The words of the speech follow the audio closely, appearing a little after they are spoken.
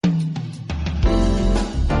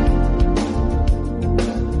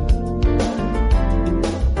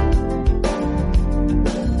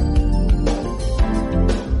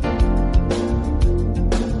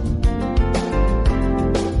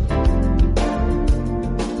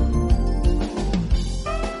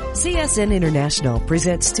CSN International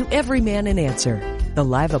presents To Every Man an Answer, the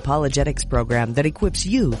live apologetics program that equips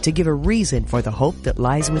you to give a reason for the hope that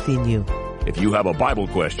lies within you. If you have a Bible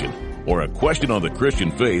question or a question on the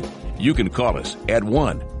Christian faith, you can call us at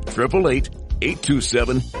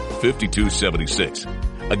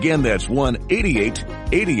 1-888-827-5276. Again, that's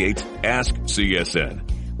 1-8888-ASK-CSN.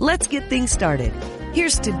 Let's get things started.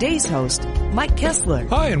 Here's today's host, Mike Kessler.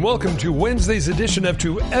 Hi, and welcome to Wednesday's edition of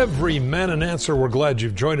To Every Man an Answer. We're glad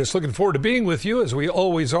you've joined us. Looking forward to being with you, as we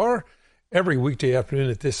always are, every weekday afternoon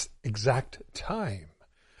at this exact time.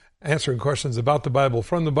 Answering questions about the Bible,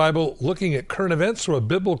 from the Bible, looking at current events through a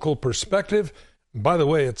biblical perspective. By the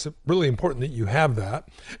way, it's really important that you have that.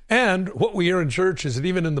 And what we hear in church is that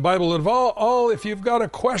even in the Bible, if you've got a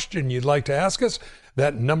question you'd like to ask us,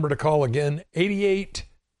 that number to call again,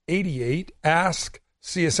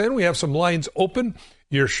 8888-ASK-CSN. We have some lines open.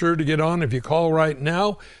 You're sure to get on if you call right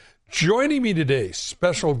now. Joining me today,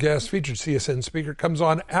 special guest, featured CSN speaker, comes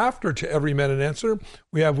on after To Every Man an Answer.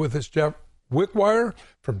 We have with us Jeff Wickwire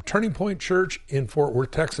from Turning Point Church in Fort Worth,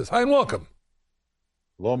 Texas. Hi, and welcome.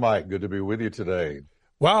 Hello, Mike. Good to be with you today.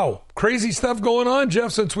 Wow. Crazy stuff going on,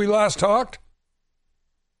 Jeff, since we last talked.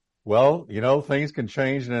 Well, things can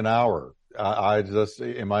change in an hour. I just,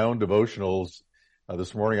 in my own devotionals,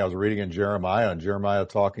 this morning I was reading in Jeremiah, and Jeremiah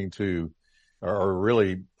talking to, or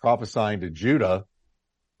really prophesying to Judah,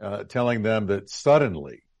 telling them that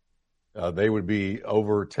suddenly they would be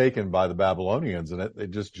overtaken by the Babylonians. And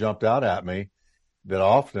it just jumped out at me that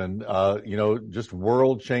often, just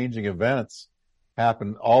world-changing events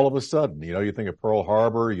happen all of a sudden. You think of Pearl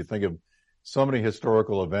Harbor, you think of so many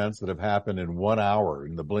historical events that have happened in 1 hour,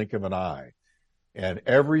 in the blink of an eye. And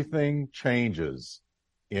everything changes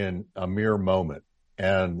in a mere moment.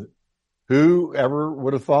 And who ever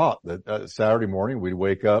would have thought that Saturday morning we'd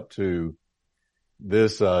wake up to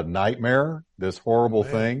this nightmare, this horrible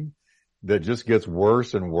thing that just gets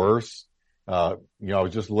worse and worse. I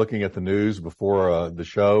was just looking at the news before the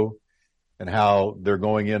show and how they're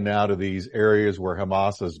going in now to these areas where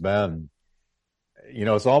Hamas has been.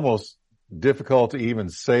 It's almost difficult to even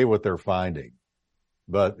say what they're finding.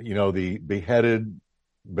 But, the beheaded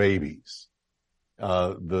babies,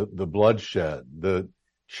 the bloodshed, the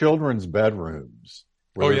children's bedrooms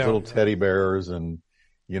where there's little teddy bears and,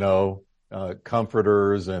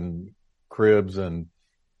 comforters and cribs and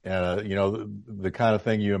the kind of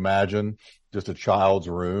thing you imagine, just a child's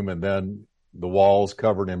room, and then the walls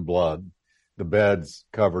covered in blood, the beds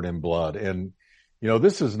covered in blood. And,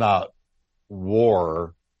 this is not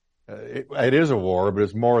war. It is a war, but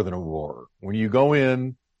it's more than a war. When you go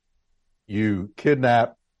in, you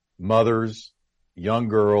kidnap mothers, young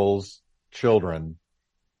girls, children,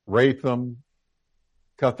 rape them,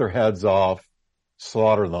 cut their heads off,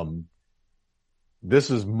 slaughter them. This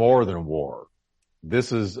is more than war.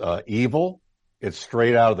 This is evil. It's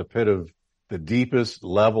straight out of the pit of the deepest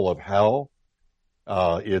level of hell.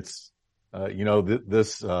 These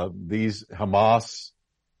Hamas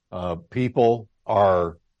people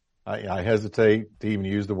are, I hesitate to even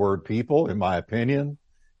use the word people, in my opinion.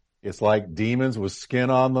 It's like demons with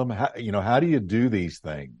skin on them. How do you do these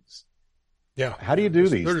things? Yeah. How do you do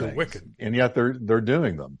these they're things? Wicked. And yet they're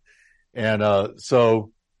doing them. And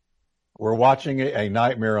so we're watching a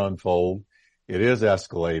nightmare unfold. It is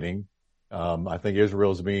escalating. I think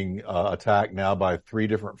Israel is being attacked now by 3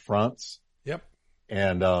 different fronts. Yep.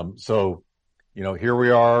 And here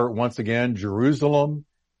we are once again, Jerusalem,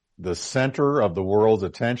 the center of the world's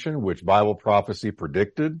attention, which Bible prophecy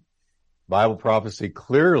predicted. Bible prophecy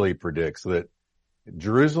clearly predicts that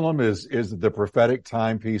Jerusalem is the prophetic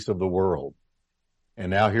timepiece of the world.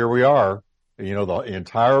 And now here we are, the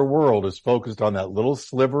entire world is focused on that little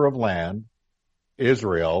sliver of land,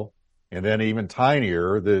 Israel, and then even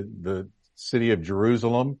tinier, the city of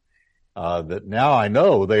Jerusalem, that now I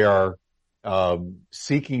know they are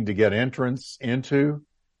seeking to get entrance into.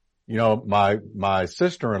 My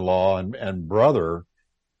sister-in-law and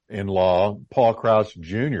brother-in-law, Paul Crouch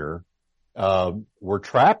Jr., were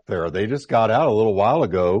trapped there. They just got out a little while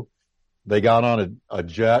ago. They got on a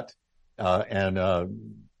jet and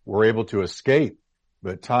were able to escape.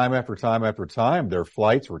 But time after time after time, their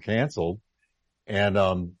flights were canceled. And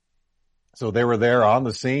so they were there on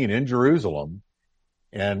the scene in Jerusalem.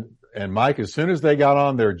 And Mike, as soon as they got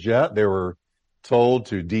on their jet, they were told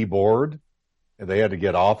to deboard. They had to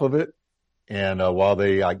get off of it. And while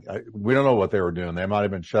we don't know what they were doing. They might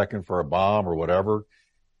have been checking for a bomb or whatever.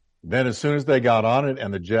 Then as soon as they got on it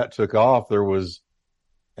and the jet took off, there was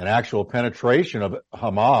an actual penetration of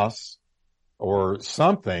Hamas or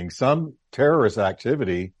something, some terrorist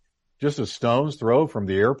activity, just a stone's throw from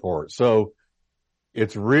the airport. So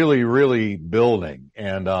it's really, really building.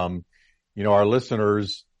 And, our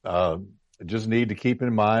listeners, just need to keep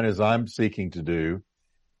in mind, as I'm seeking to do,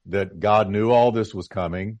 that God knew all this was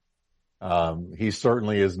coming. He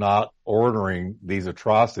certainly is not ordering these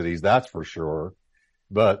atrocities, that's for sure.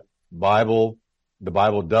 But the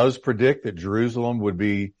Bible does predict that Jerusalem would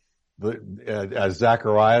be, as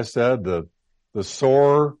Zechariah said, the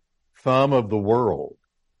sore thumb of the world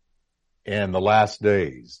in the last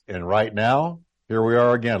days. And right now, here we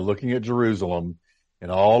are again, looking at Jerusalem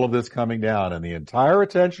and all of this coming down, and the entire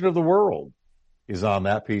attention of the world is on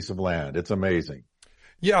that piece of land. It's amazing.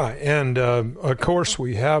 Yeah, and of course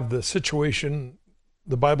we have the situation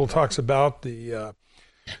the Bible talks about, the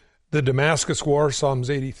Damascus War, Psalms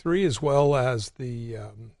 83, as well as the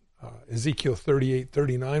Ezekiel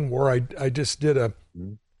 38-39 war. I just did a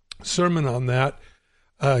sermon on that,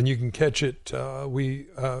 and you can catch it. We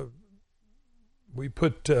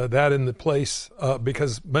put that in the place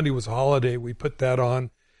because Monday was a holiday. We put that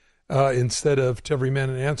on instead of To Every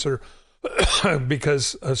Man an Answer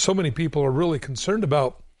because so many people are really concerned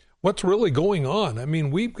about what's really going on. I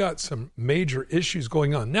mean, we've got some major issues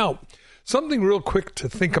going on. Now, something real quick to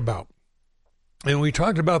think about. And we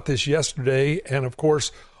talked about this yesterday, and of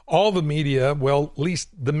course, all the media, well, at least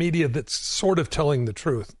the media that's sort of telling the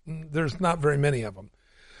truth, there's not very many of them,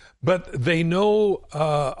 but they know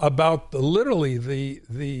about literally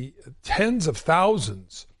the tens of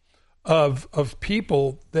thousands of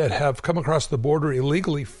people that have come across the border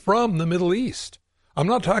illegally from the Middle East. I'm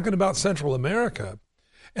not talking about Central America.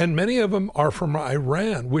 And many of them are from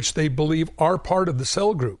Iran, which they believe are part of the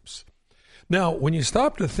cell groups. Now, when you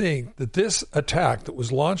stop to think that this attack that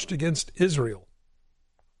was launched against Israel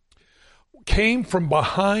came from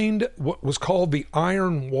behind what was called the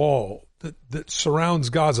Iron Wall that surrounds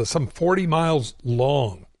Gaza, some 40 miles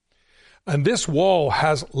long. And this wall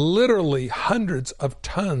has literally hundreds of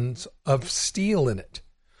tons of steel in it,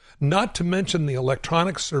 not to mention the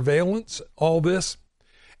electronic surveillance, all this.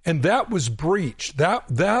 And that was breached.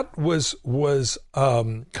 That was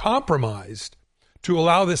compromised to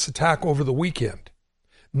allow this attack over the weekend.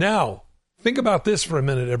 Now, think about this for a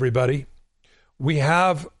minute, everybody. We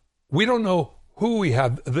don't know who we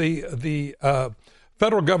have. The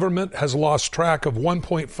federal government has lost track of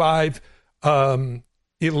 1.5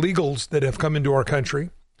 illegals that have come into our country.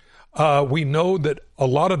 We know that a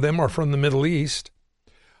lot of them are from the Middle East.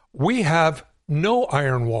 We have no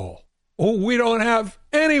iron wall. Oh, we don't have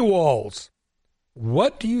any walls.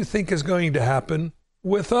 What do you think is going to happen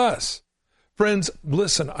with us? Friends,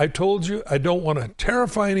 listen, I told you I don't want to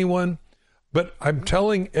terrify anyone, but I'm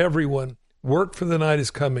telling everyone, work for the night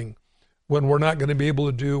is coming when we're not going to be able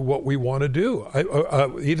to do what we want to do.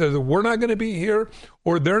 Either we're not going to be here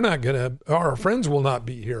or our friends will not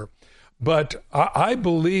be here. But I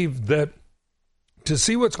believe that to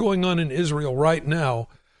see what's going on in Israel right now,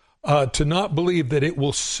 to not believe that it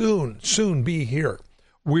will soon be here,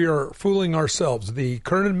 we are fooling ourselves. The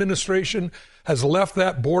current administration has left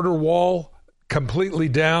that border wall completely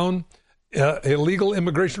down. Illegal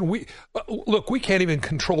immigration. We can't even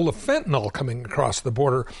control the fentanyl coming across the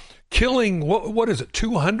border, killing what is it,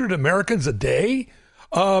 200 Americans a day?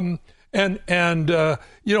 They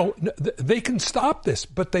can stop this,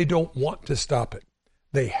 but they don't want to stop it.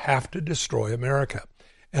 They have to destroy America.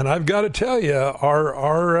 And I've got to tell you,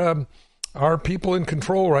 our people in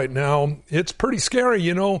control right now, it's pretty scary.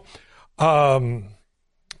 You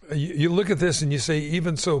look at this and you say,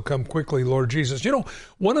 even so, come quickly, Lord Jesus.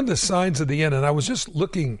 One of the signs of the end, and I was just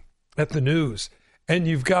looking at the news, and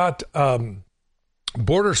you've got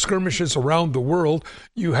border skirmishes around the world.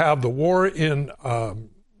 You have the war in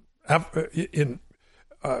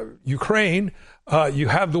Ukraine. You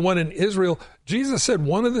have the one in Israel. Jesus said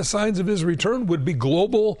one of the signs of his return would be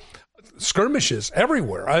global skirmishes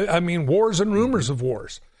everywhere. I mean, wars and rumors of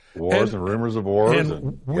wars. And rumors of wars.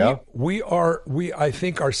 We I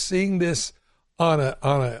think are seeing this on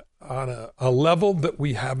a level that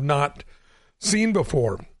we have not seen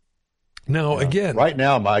before. Now, again, right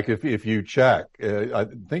now, Mike, if you check, I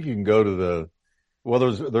think you can go to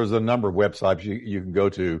there's a number of websites you can go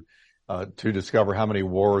to discover how many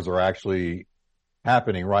wars are actually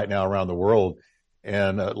happening right now around the world.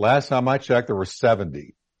 And last time I checked, there were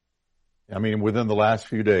 70. I mean, within the last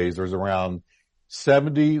few days, there's around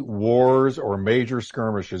 70 wars or major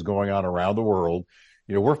skirmishes going on around the world.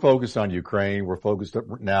 We're focused on Ukraine. We're focused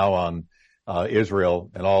now on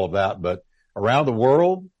Israel and all of that. But around the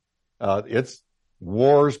world, it's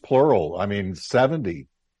wars plural. I mean, 70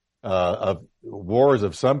 of wars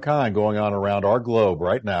of some kind going on around our globe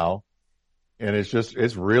right now. And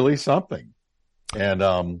it's really something.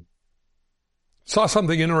 And Saw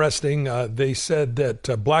something interesting. They said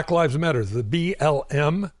that Black Lives Matter, the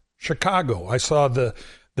BLM Chicago. I saw the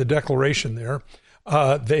declaration there.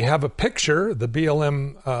 They have a picture. The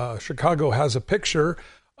BLM Chicago has a picture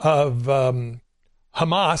of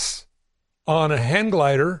Hamas on a hang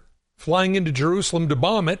glider flying into Jerusalem to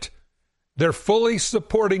bomb it. They're fully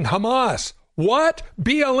supporting Hamas. What?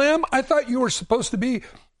 BLM? I thought you were supposed to be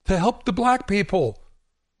to help the black people.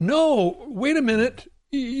 No, wait a minute.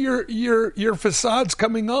 Your facade's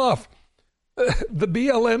coming off. The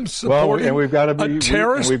BLM supporting and we've got to be a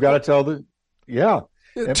terrorist. We've got to tell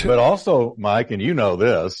but also, Mike, and you know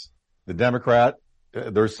this, the Democrat.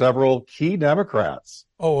 There's several key Democrats.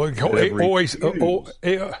 The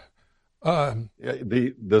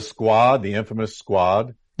squad, the infamous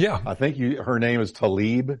squad. Yeah, I think her name is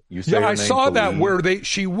Tlaib. You say I saw Tlaib. that where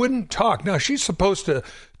she wouldn't talk. Now she's supposed to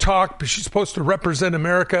talk, but she's supposed to represent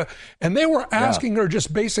America, and they were asking her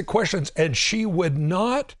just basic questions, and she would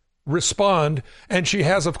not respond. And she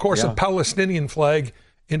has, of course, a Palestinian flag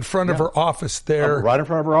in front of her office there, right in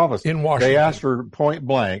front of her office in Washington. They asked her point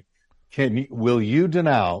blank, "Will you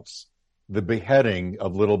denounce the beheading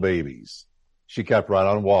of little babies?" She kept right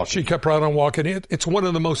on walking. It's one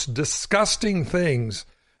of the most disgusting things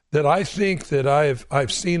that I think that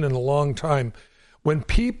I've seen in a long time, when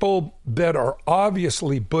people that are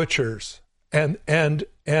obviously butchers and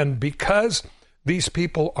because these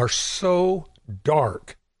people are so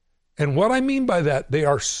dark, and what I mean by that, they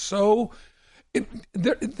are so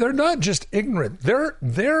they're not just ignorant.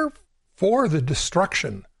 They're for the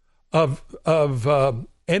destruction of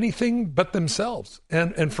anything but themselves.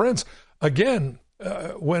 And friends, again,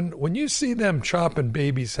 when you see them chopping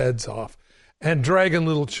babies' heads off and dragging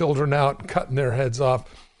little children out and cutting their heads off,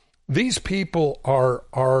 these people are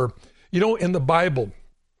in the Bible.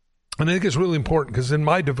 And I think it's really important, because in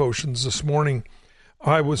my devotions this morning,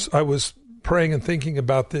 I was praying and thinking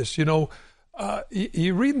about this. You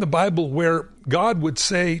read in the Bible where God would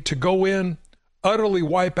say to go in, utterly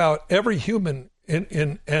wipe out every human and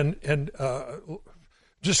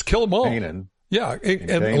just kill them all. Canaan. Yeah,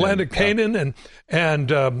 and the land of Canaan and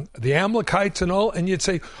the Amalekites and all. And you'd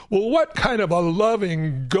say, well, what kind of a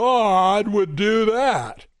loving God would do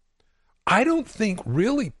that? I don't think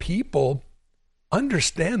really people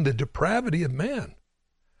understand the depravity of man,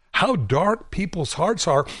 how dark people's hearts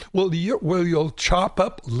are. You'll chop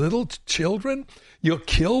up little children, you'll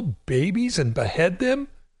kill babies and behead them.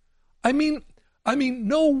 I mean,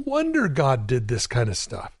 no wonder God did this kind of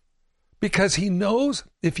stuff, because he knows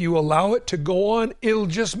if you allow it to go on, it'll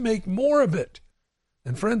just make more of it.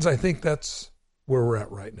 And friends, I think that's where we're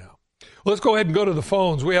at right now. Let's go ahead and go to the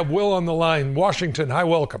phones. We have Will on the line, Washington. Hi,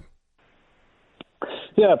 welcome.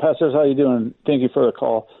 Yeah, pastors, how you doing? Thank you for the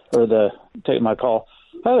call, or taking my call.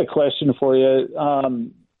 I had a question for you.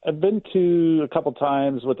 I've been to a couple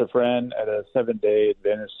times with a friend at a 7-day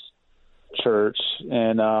Adventist church,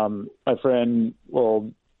 and my friend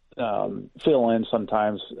will fill in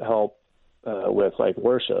sometimes, help with like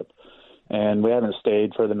worship, and we haven't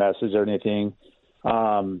stayed for the message or anything.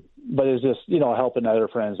 But it's just, helping other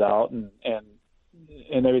friends out, and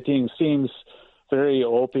everything seems very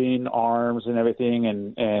open arms and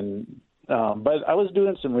everything. But I was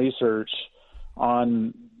doing some research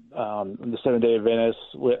on the 7-day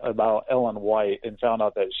Adventists about Ellen White, and found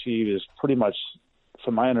out that she was pretty much,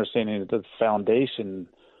 from my understanding, the foundation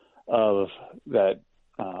of that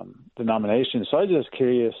denomination. So I'm just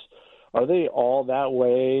curious, are they all that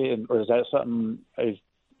way, or is that something I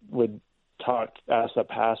would ask the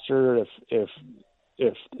pastor if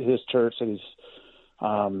his church that he's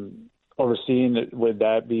overseeing, would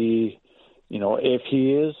that be, if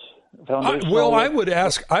he is foundational? I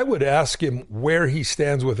would ask him where he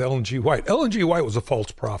stands with Ellen G. White. Ellen G. White was a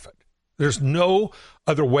false prophet. There's no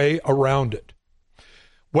other way around it.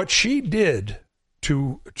 What she did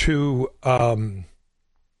to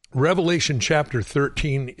Revelation chapter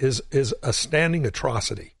 13 is a standing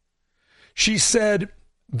atrocity. She said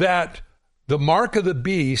that the mark of the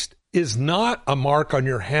beast is not a mark on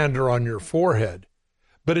your hand or on your forehead,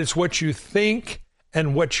 but it's what you think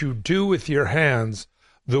and what you do with your hands.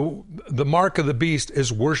 The mark of the beast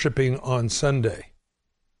is worshiping on Sunday.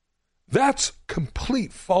 That's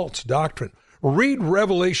complete false doctrine. Read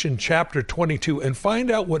Revelation chapter 22 and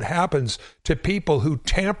find out what happens to people who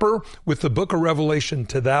tamper with the book of Revelation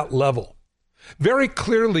to that level. Very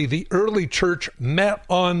clearly, the early church met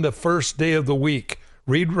on the first day of the week.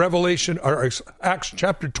 Read Revelation or Acts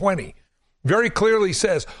chapter 20. Very clearly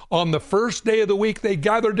says, on the first day of the week, they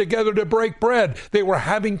gathered together to break bread. They were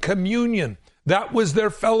having communion. That was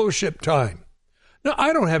their fellowship time. Now,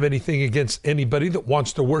 I don't have anything against anybody that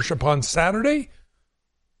wants to worship on Saturday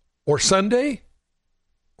or Sunday.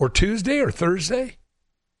 or Tuesday or Thursday?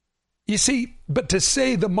 You see, but to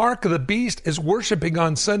say the mark of the beast is worshiping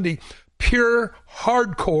on Sunday, pure,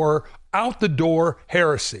 hardcore, out the door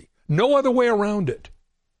heresy. No other way around it.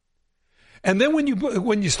 And then when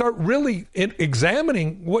you start really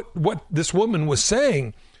examining what this woman was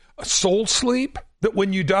saying, a soul sleep, that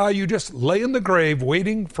when you die, you just lay in the grave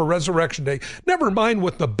waiting for resurrection day. Never mind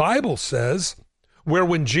what the Bible says, where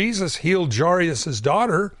when Jesus healed Jairus'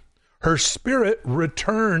 daughter, her spirit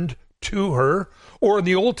returned to her. Or in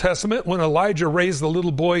the Old Testament, when Elijah raised the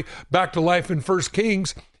little boy back to life in 1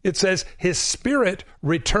 Kings, it says his spirit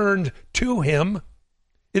returned to him.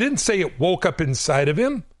 It didn't say it woke up inside of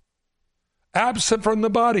him. Absent from the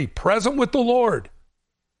body, present with the Lord.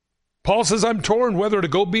 Paul says, I'm torn whether to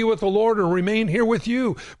go be with the Lord or remain here with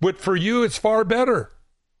you. But for you, it's far better.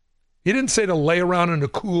 He didn't say to lay around in a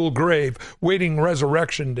cool grave waiting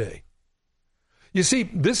resurrection day. You see,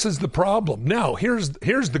 this is the problem. Now, here's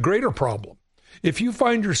the greater problem. If you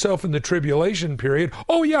find yourself in the tribulation period,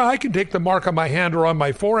 oh yeah, I can take the mark on my hand or on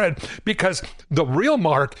my forehead because the real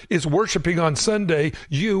mark is worshiping on Sunday,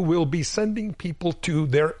 you will be sending people to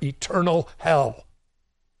their eternal hell.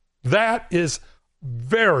 That is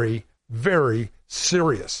very, very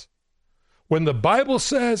serious. When the Bible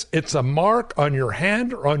says it's a mark on your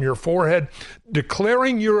hand or on your forehead,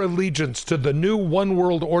 declaring your allegiance to the new one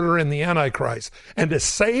world order in the Antichrist, and to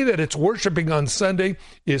say that it's worshiping on Sunday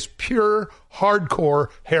is pure, hardcore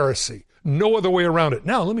heresy. No other way around it.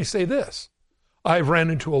 Now, let me say this. I've ran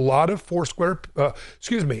into a lot of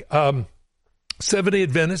Seventh-day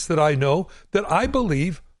Adventists that I know that I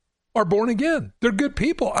believe are born again. They're good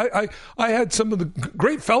people. I had some of the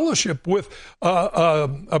great fellowship with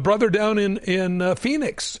a brother down in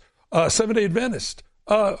Phoenix, Seventh-day Adventist.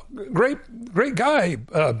 Great guy.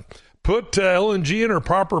 Put LNG in her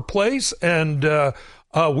proper place, and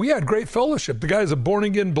we had great fellowship. The guy's a born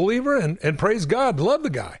again believer, and praise God, love the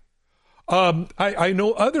guy. I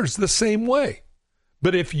know others the same way.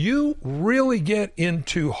 But if you really get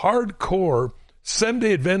into hardcore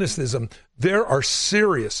Seventh-day Adventism, there are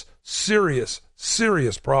serious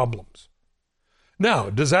problems. Now,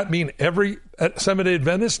 does that mean every Seventh-day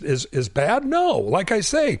Adventist is bad? No. Like I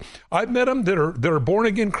say, I've met them that are born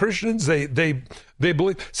again Christians. They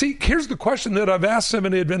believe. See, here's the question that I've asked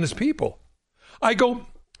Seventh-day Adventist people. I go,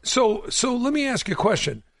 so let me ask you a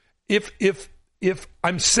question. If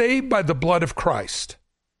I'm saved by the blood of Christ,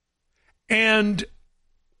 and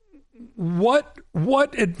what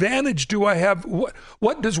advantage do I have?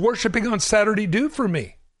 What does worshiping on Saturday do for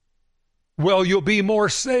me? Well, you'll be more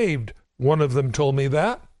saved. One of them told me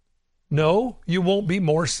that. No, you won't be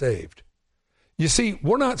more saved. You see,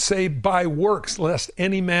 we're not saved by works, lest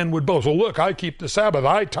any man would boast. Well, look, I keep the Sabbath,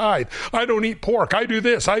 I tithe, I don't eat pork, I do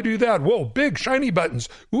this, I do that. Whoa, big shiny buttons.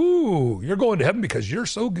 Ooh, you're going to heaven because you're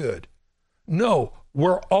so good. No,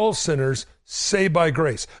 we're all sinners, saved by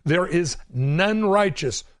grace. There is none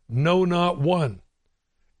righteous, no, not one.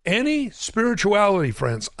 Any spirituality,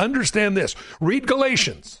 friends, understand this. Read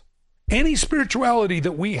Galatians. Any spirituality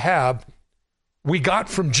that we have, we got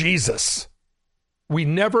from Jesus. We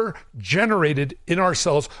never generated in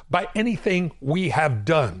ourselves by anything we have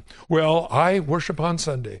done. Well, I worship on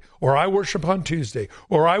Sunday, or I worship on Tuesday,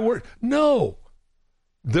 or no.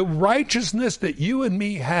 The righteousness that you and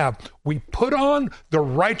me have, we put on the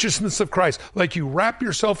righteousness of Christ, like you wrap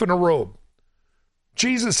yourself in a robe.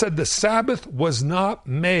 Jesus said the Sabbath was not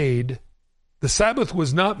made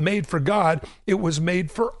for God. It was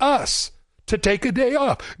made for us to take a day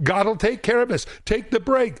off. God will take care of us. Take the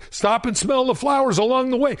break. Stop and smell the flowers along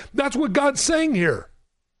the way. That's what God's saying here.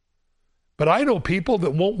 But I know people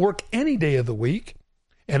that won't work any day of the week.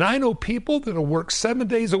 And I know people that will work 7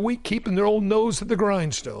 days a week, keeping their old nose at the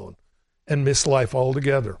grindstone, and miss life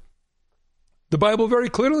altogether. The Bible very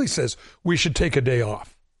clearly says we should take a day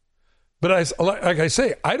off. But like I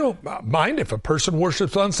say, I don't mind if a person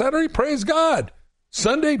worships on Saturday, praise God.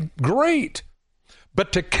 Sunday, great.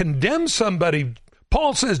 But to condemn somebody,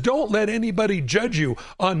 Paul says, don't let anybody judge you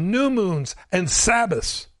on new moons and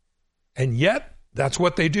Sabbaths. And yet, that's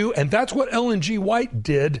what they do. And that's what Ellen G. White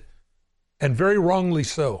did, and very wrongly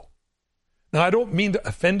so. Now, I don't mean to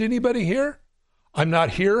offend anybody here. I'm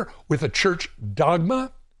not here with a church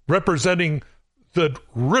dogma representing the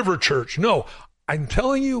River Church. No, I'm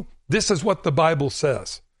telling you, this is what the Bible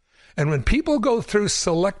says. And when people go through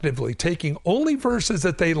selectively taking only verses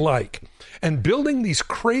that they like and building these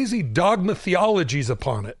crazy dogma theologies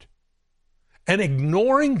upon it and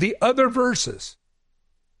ignoring the other verses,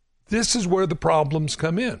 this is where the problems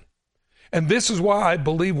come in. And this is why I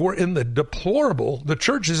believe the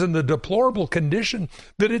church is in the deplorable condition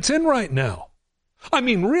that it's in right now. I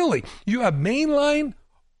mean, really, you have mainline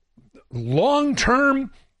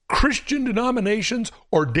long-term Christian denominations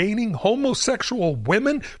ordaining homosexual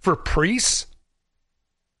women for priests?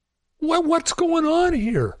 What's going on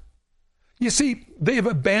here? You see, they've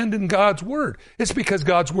abandoned God's word. It's because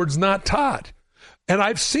God's word's not taught. And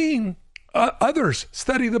I've seen others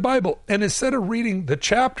study the Bible, and instead of reading the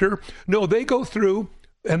chapter, no, they go through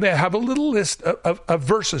and they have a little list of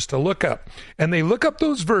verses to look up. And they look up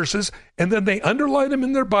those verses, and then they underline them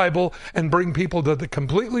in their Bible and bring people to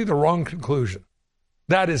completely the wrong conclusion.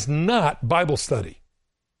 That is not Bible study.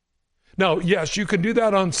 Now, yes, you can do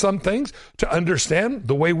that on some things to understand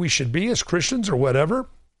the way we should be as Christians or whatever.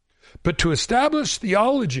 But to establish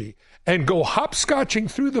theology and go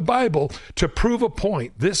hopscotching through the Bible to prove a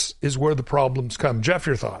point, this is where the problems come. Jeff,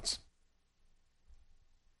 your thoughts?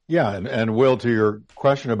 Yeah, and Will, to your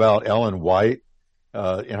question about Ellen White,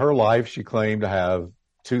 in her life, she claimed to have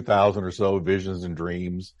 2,000 or so visions and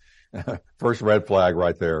dreams. First red flag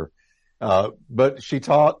right there. But she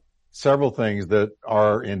taught several things that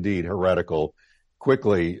are indeed heretical.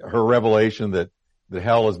 Quickly, her revelation that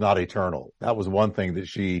hell is not eternal. That was one thing that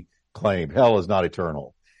she claimed. Hell is not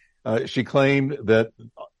eternal. She claimed that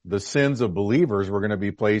the sins of believers were going to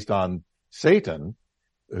be placed on Satan,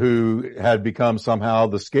 who had become somehow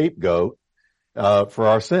the scapegoat for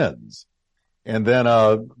our sins. And then,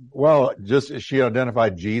 she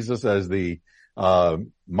identified Jesus as the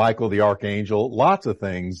Michael the archangel. Lots of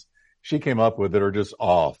things she came up with that are just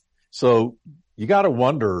off. So you got to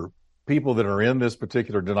wonder, people that are in this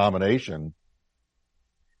particular denomination,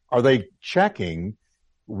 are they checking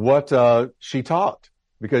what she taught?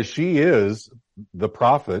 Because she is the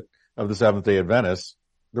prophet of the Seventh-day Adventists.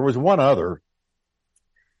 There was one other.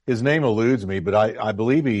 His name eludes me, but I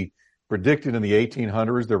believe he predicted in the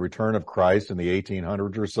 1800s the return of Christ in the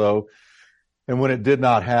 1800s or so. And when it did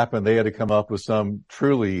not happen, they had to come up with some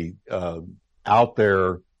truly out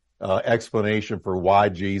there explanation for why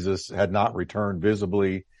Jesus had not returned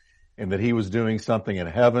visibly, and that he was doing something in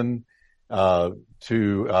heaven and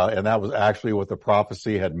that was actually what the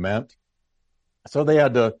prophecy had meant. So they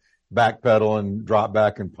had to backpedal and drop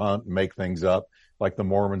back and punt and make things up, like the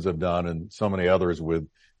Mormons have done and so many others with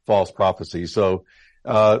false prophecy. So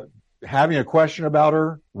having a question about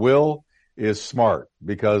her, Will, is smart,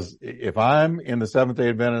 because if I'm in the Seventh-day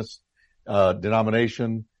Adventist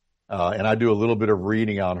denomination and I do a little bit of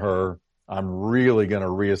reading on her, I'm really going to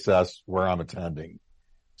reassess where I'm attending.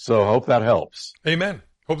 So hope that helps. Amen.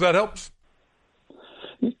 Hope that helps.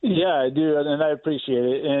 Yeah, I do, and I appreciate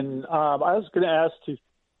it. And I was going to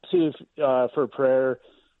ask for prayer.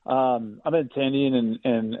 I'm attending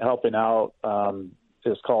and helping out.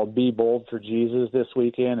 It's called Be Bold for Jesus this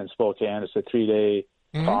weekend in Spokane. It's a 3-day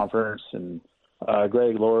conference, and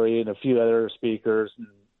Greg Laurie and a few other speakers and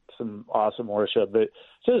some awesome worship. But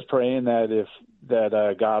just praying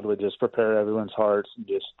that God would just prepare everyone's hearts, and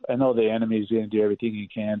I know the enemy's going to do everything he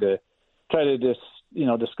can to try to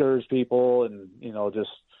discourage people and, just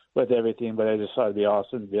with everything. But I just thought it'd be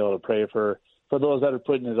awesome to be able to pray for those that are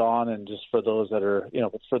putting it on, and just for those that are,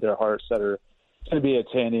 for their hearts that are going to be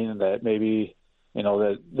attending, and that maybe,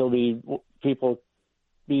 that there'll be people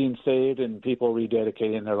being saved and people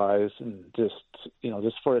rededicating their lives, and just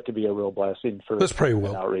for it to be a real blessing for Let's pray,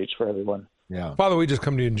 Will. Outreach for everyone. Yeah. Father, we just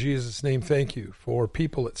come to you in Jesus' name. Thank you for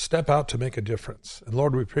people that step out to make a difference. And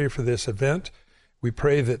Lord, we pray for this event. We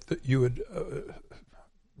pray that you would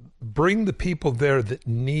bring the people there that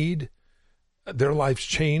need their lives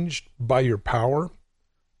changed by your power,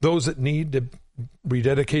 those that need to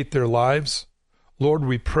rededicate their lives. Lord,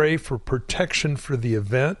 we pray for protection for the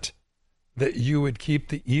event, that you would keep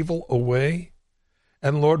the evil away.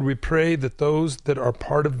 And Lord, we pray that those that are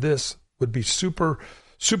part of this would be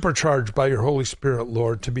supercharged by your Holy Spirit,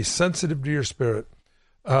 Lord, to be sensitive to your Spirit,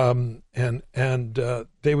 and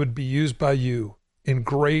they would be used by you in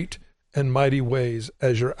great and mighty ways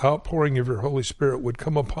as your outpouring of your Holy Spirit would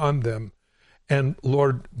come upon them. And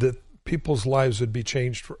Lord, that people's lives would be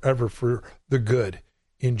changed forever for the good.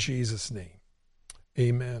 In Jesus' name.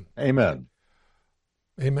 Amen. Amen.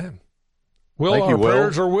 Amen. Will, Thank you, our Will.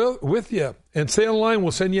 prayers are with you. And stay on the line.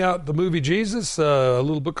 We'll send you out the movie Jesus, a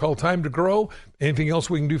little book called Time to Grow. Anything else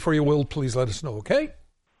we can do for you, Will, please let us know, okay?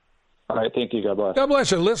 All right. Thank you. God bless. God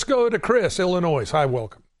bless you. Let's go to Chris, Illinois. Hi,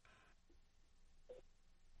 welcome.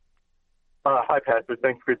 Hi, Pastor.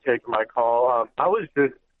 Thanks for taking my call. I was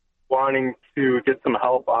just wanting to get some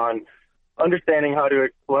help on understanding how to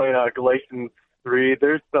explain Galatians 3.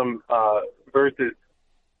 There's some verses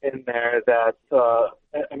in there that,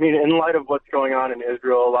 in light of what's going on in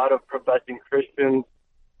Israel, a lot of professing Christians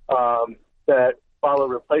that follow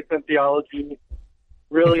replacement theology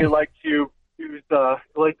really like to use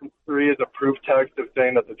Galatians 3 as a proof text of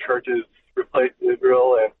saying that the church has replaced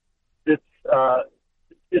Israel, and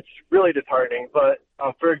it's really disheartening. But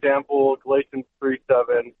for example, Galatians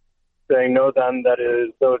 3:7, saying, "Know then that it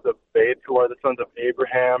is those of faith who are the sons of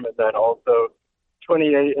Abraham," and then also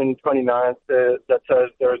 28 and 29 that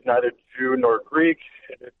says, "There is neither Jew nor Greek,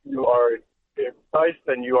 and if you are in Christ,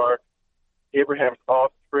 then you are Abraham's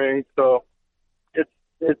offspring." So it's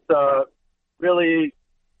really,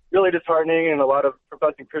 really disheartening, and a lot of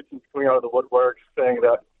professing Christians coming out of the woodwork saying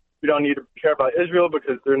that we don't need to care about Israel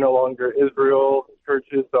because they're no longer Israel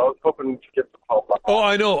churches. So I was hoping to get some help on that. Oh,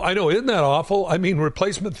 I know. Isn't that awful? I mean,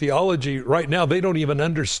 replacement theology right now, they don't even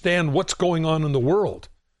understand what's going on in the world.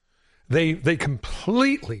 They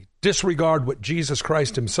completely disregard what Jesus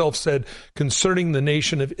Christ himself said concerning the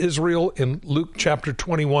nation of Israel in Luke chapter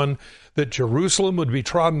 21, that Jerusalem would be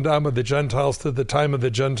trodden down by the Gentiles till the time of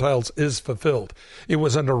the Gentiles is fulfilled. It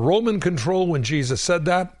was under Roman control when Jesus said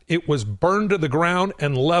that. It was burned to the ground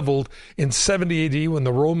and leveled in 70 AD when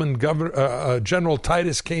the Roman General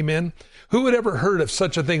Titus came in. Who had ever heard of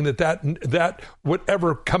such a thing that would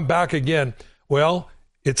ever come back again? Well,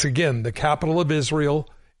 it's again the capital of Israel.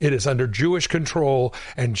 It is under Jewish control.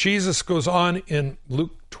 And Jesus goes on in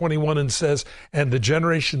Luke 21 and says, "And the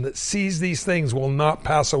generation that sees these things will not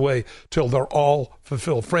pass away till they're all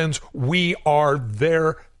fulfilled." Friends, we are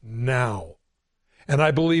there now. And I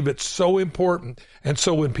believe it's so important. And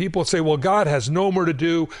so when people say, well, God has no more to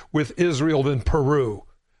do with Israel than Peru,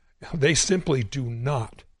 they simply do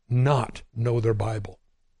not know their Bible.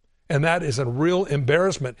 And that is a real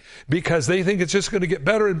embarrassment because they think it's just going to get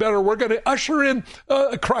better and better. We're going to usher in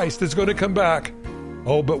Christ is going to come back.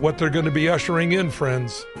 Oh, but what they're going to be ushering in,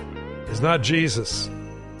 friends, is not Jesus,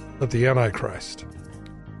 but the Antichrist.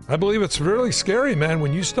 I believe it's really scary, man,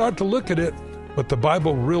 when you start to look at it, what the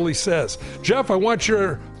Bible really says. Jeff, I want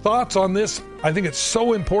your thoughts on this. I think it's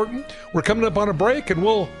so important. We're coming up on a break, and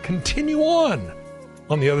we'll continue on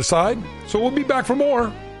the other side. So we'll be back for more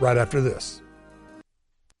right after this.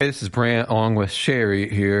 Hey, this is Brant along with Sherry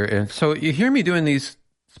here. And so you hear me doing these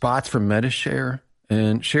spots for MetaShare,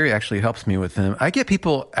 and Sherry actually helps me with them. I get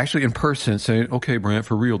people actually in person saying, "Okay, Brant,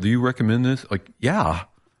 for real, do you recommend this?" Like, yeah,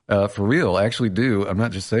 for real, I actually do. I'm not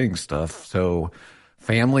just saying stuff. So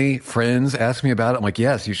family, friends ask me about it. I'm like,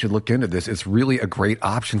 yes, you should look into this. It's really a great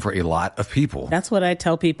option for a lot of people. That's what I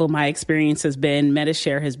tell people. My experience has been,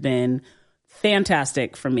 MetaShare has been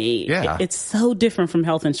fantastic for me. Yeah. It's so different from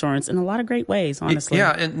health insurance in a lot of great ways, honestly.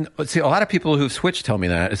 Yeah, and see, a lot of people who've switched tell me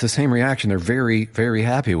that. It's the same reaction. They're very, very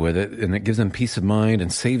happy with it, and it gives them peace of mind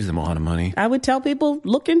and saves them a lot of money. I would tell people,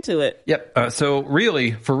 look into it. Yep. So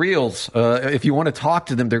really, for reals, if you want to talk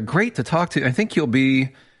to them, they're great to talk to. I think you'll be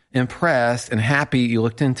impressed and happy you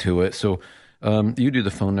looked into it. So you do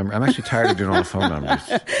the phone number. I'm actually tired of doing all the phone numbers.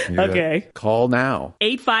 Okay. Call now.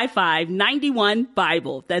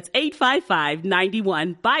 855-91-BIBLE. That's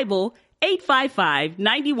 855-91-BIBLE.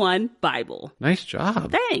 855-91-BIBLE. Nice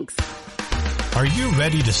job. Thanks. Are you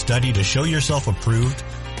ready to study to show yourself approved?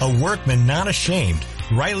 A workman not ashamed,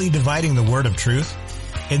 rightly dividing the word of truth?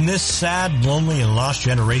 In this sad, lonely, and lost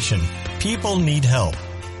generation, people need help.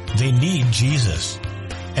 They need Jesus.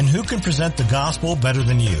 And who can present the gospel better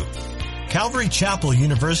than you? Calvary Chapel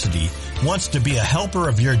University wants to be a helper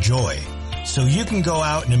of your joy, so you can go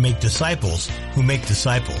out and make disciples who make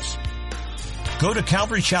disciples. Go to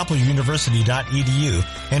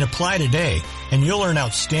calvarychapeluniversity.edu and apply today, and you'll earn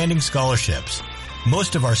outstanding scholarships.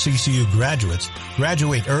 Most of our CCU graduates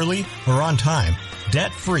graduate early or on time,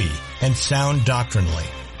 debt-free, and sound doctrinally.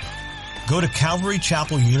 Go to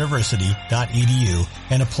calvarychapeluniversity.edu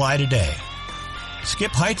and apply today.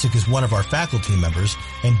 Skip Heitzig is one of our faculty members,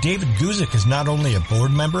 and David Guzik is not only a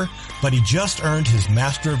board member, but he just earned his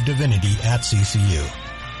Master of Divinity at CCU.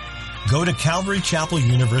 Go to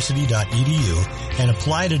calvarychapeluniversity.edu and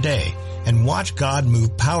apply today and watch God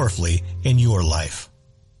move powerfully in your life.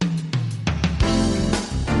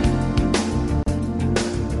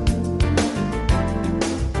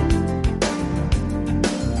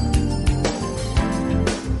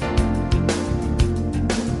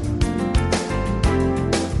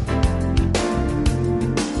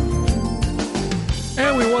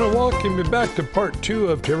 Welcome you back to part 2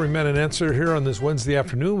 of To Every Man an Answer here on this Wednesday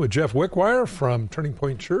afternoon with Jeff Wickwire from Turning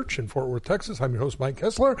Point Church in Fort Worth, Texas. I'm your host, Mike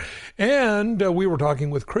Kessler, and we were talking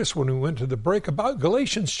with Chris when we went to the break about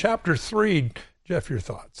Galatians chapter 3. Jeff, your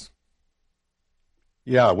thoughts?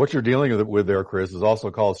 Yeah, what you're dealing with there, Chris, is also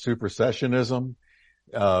called supersessionism,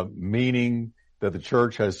 meaning that the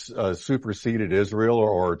church has superseded Israel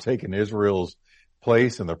or taken Israel's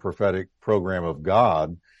place in the prophetic program of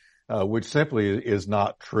God. Which simply is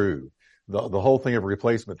not true. the whole thing of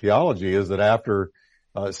replacement theology is that after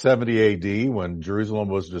 70 AD, when Jerusalem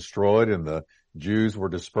was destroyed and the Jews were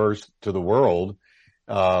dispersed to the world,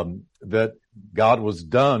 that God was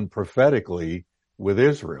done prophetically with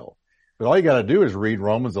Israel. But all you got to do is read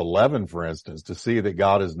Romans 11, for instance, to see that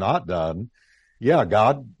God is not done. Yeah,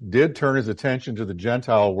 God did turn his attention to the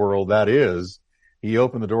Gentile world. That is, he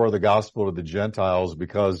opened the door of the gospel to the Gentiles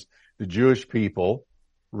because the Jewish people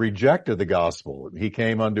rejected the gospel. He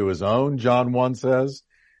came unto his own, John 1 says,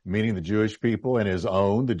 meaning the Jewish people, and his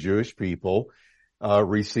own, the Jewish people,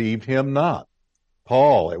 received him not.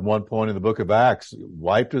 Paul, at one point in the book of Acts,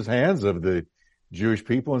 wiped his hands of the Jewish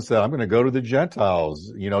people and said, I'm going to go to the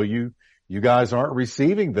Gentiles. You guys aren't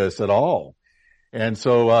receiving this at all. And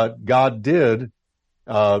so God did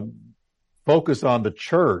focus on the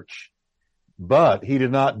church, but he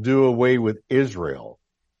did not do away with Israel.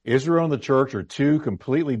 Israel and the church are two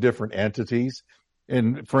completely different entities.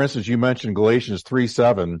 And for instance, you mentioned Galatians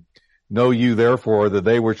 3:7, know you therefore that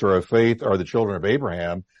they which are of faith are the children of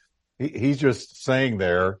Abraham. He's just saying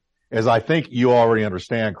there, as I think you already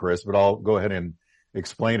understand, Chris, but I'll go ahead and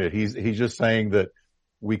explain it. He's just saying that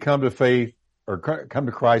we come to faith or come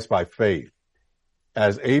to Christ by faith.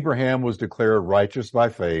 As Abraham was declared righteous by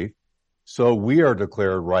faith, so we are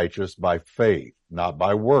declared righteous by faith, not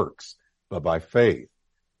by works, but by faith.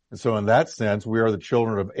 And so in that sense, we are the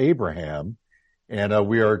children of Abraham and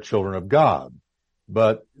we are children of God.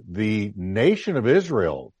 But the nation of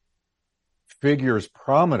Israel figures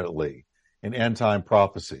prominently in end time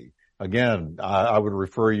prophecy. Again, I would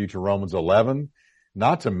refer you to Romans 11,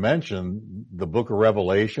 not to mention the book of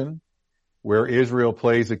Revelation, where Israel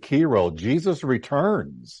plays a key role. Jesus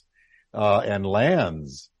returns and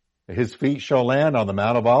lands. His feet shall land on the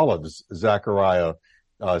Mount of Olives, Zechariah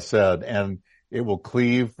said, and it will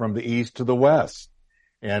cleave from the east to the west.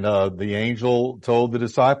 And the angel told the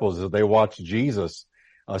disciples as they watched Jesus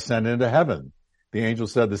ascend into heaven, the angel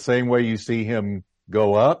said, the same way you see him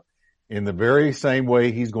go up, in the very same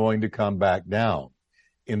way he's going to come back down,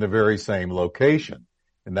 in the very same location.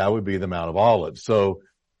 And that would be the Mount of Olives. So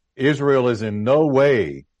Israel is in no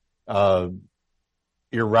way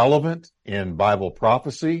irrelevant in Bible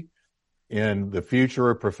prophecy, in the future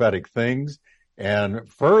of prophetic things. And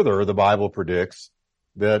further, the Bible predicts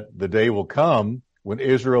that the day will come when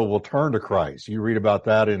Israel will turn to Christ. You read about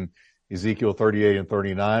that in Ezekiel 38 and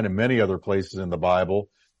 39 and many other places in the Bible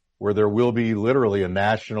where there will be literally a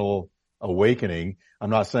national awakening. I'm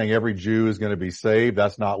not saying every Jew is going to be saved.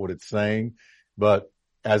 That's not what it's saying. But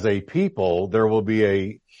as a people, there will be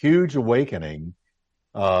a huge awakening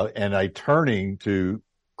and a turning to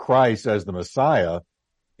Christ as the Messiah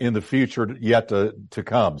in the future yet to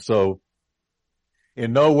come. So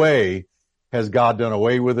in no way has God done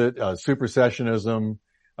away with it. Supersessionism,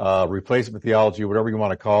 replacement theology, whatever you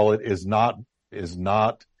want to call it, is not,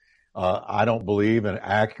 I don't believe, an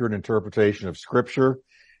accurate interpretation of Scripture.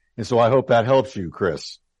 And so I hope that helps you,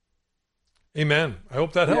 Chris. Amen. I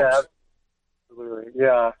hope that helps. Yeah, absolutely.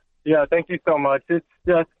 Yeah. Thank you so much. It's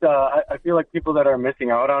just, I feel like people that are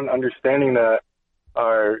missing out on understanding that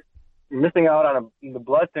are missing out on the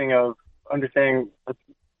blessing of understanding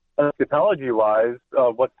eschatology-wise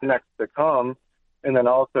what's next to come, and then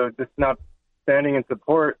also just not standing in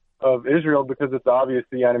support of Israel because it's obvious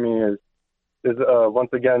the enemy is once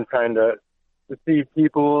again trying to deceive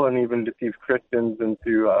people and even deceive Christians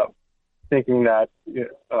into thinking that the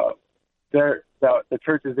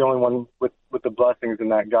church is the only one with the blessings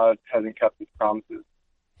and that God hasn't kept his promises.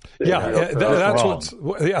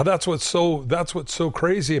 That's what's so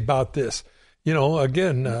crazy about this.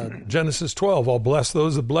 Again, Genesis 12, I'll bless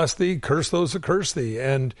those that bless thee, curse those that curse thee.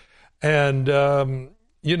 And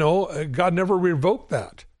God never revoked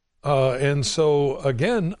that. And so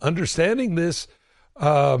again, understanding this,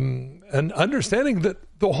 and understanding that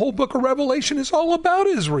the whole book of Revelation is all about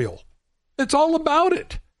Israel. It's all about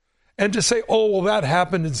it. And to say, oh, well, that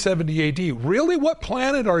happened in 70 AD. Really? What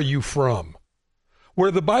planet are you from? Where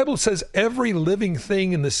the Bible says every living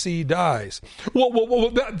thing in the sea dies.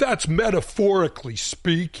 Well, that's metaphorically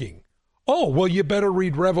speaking. Oh, well, you better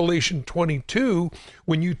read Revelation 22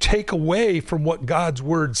 when you take away from what God's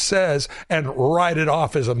word says and write it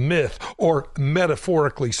off as a myth or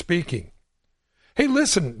metaphorically speaking. Hey,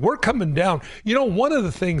 listen, we're coming down. One of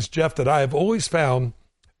the things, Jeff, that I have always found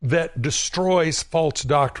that destroys false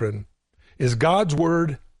doctrine is God's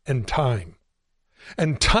word and time.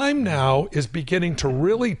 And time now is beginning to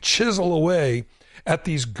really chisel away at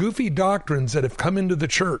these goofy doctrines that have come into the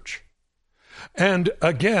church. And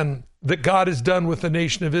again, that God is done with the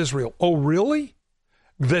nation of Israel. Oh, really?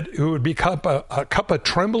 That it would become a cup of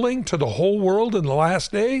trembling to the whole world in the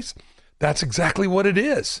last days? That's exactly what it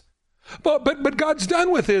is. But God's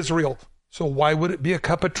done with Israel. So why would it be a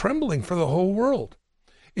cup of trembling for the whole world?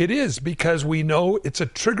 It is because we know it's a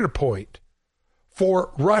trigger point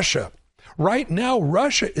for Russia. Right now,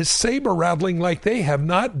 Russia is saber rattling like they have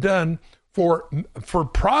not done for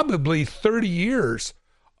probably 30 years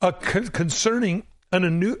concerning a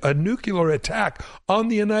nuclear attack on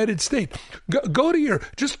the United States. Go to your,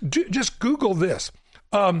 just Google this.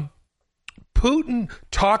 Putin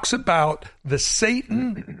talks about the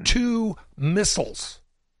Satan II missiles.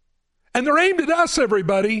 And they're aimed at us,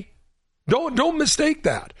 everybody. Don't mistake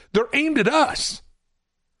that. They're aimed at us.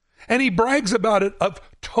 And he brags about it of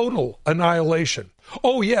total annihilation.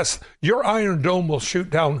 Oh, yes, your Iron Dome will shoot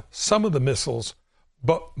down some of the missiles,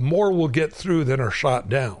 but more will get through than are shot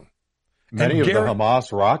down. Many of the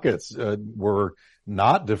Hamas rockets were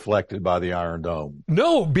not deflected by the Iron Dome.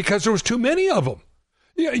 No, because there was too many of them.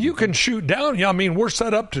 Yeah, you can shoot down. Yeah, I mean, we're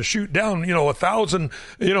set up to shoot down, 1,000,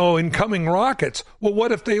 incoming rockets. Well,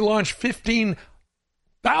 what if they launch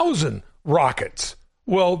 15,000 rockets?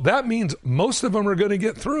 Well, that means most of them are going to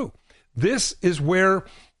get through. This is where,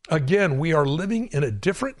 again, we are living in a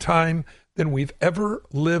different time than we've ever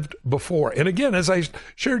lived before. And again, as I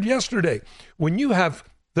shared yesterday, when you have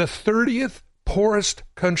the 30th poorest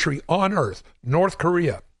country on earth, North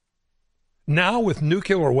Korea, now with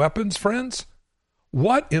nuclear weapons, friends,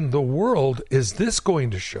 what in the world is this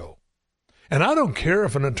going to show? And I don't care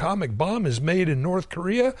if an atomic bomb is made in North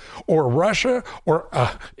Korea or Russia or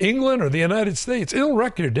England or the United States, it'll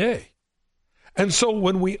wreck your day. And so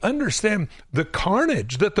when we understand the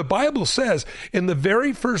carnage that the Bible says in the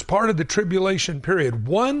very first part of the tribulation period,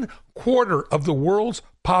 1/4 of the world's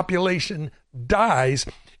population dies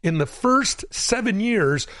in the first 7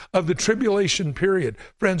 years of the tribulation period.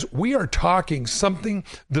 Friends, we are talking something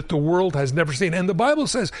that the world has never seen. And the Bible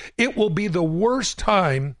says it will be the worst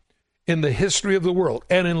time in the history of the world.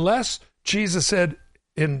 And unless, Jesus said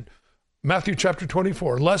in Matthew chapter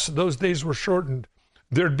 24, unless those days were shortened,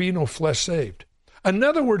 there'd be no flesh saved. In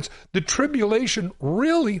other words, the tribulation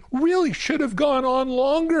really, really should have gone on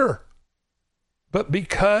longer. But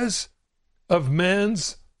because of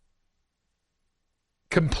man's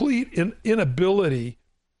complete inability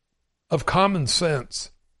of common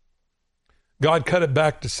sense, God cut it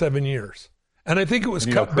back to 7 years. And I think it was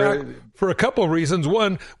cut back for a couple of reasons.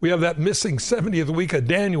 One, we have that missing 70th week of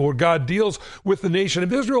Daniel where God deals with the nation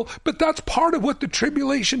of Israel, but that's part of what the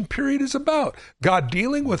tribulation period is about. God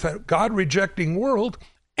dealing with a God-rejecting world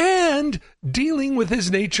and dealing with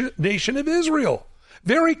his nation of Israel.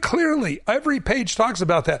 Very clearly, every page talks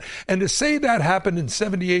about that. And to say that happened in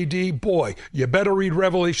 70 AD, boy, you better read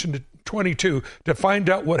Revelation 22 to find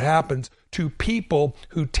out what happens to people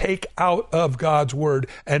who take out of God's word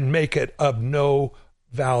and make it of no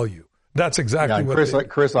value. That's exactly what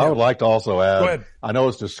Chris, I would like to also add, I know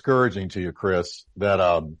it's discouraging to you, Chris,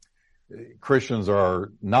 that Christians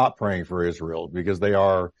are not praying for Israel because they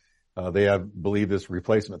believe this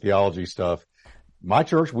replacement theology stuff. My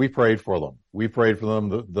church, we prayed for them. We prayed for them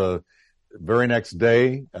the very next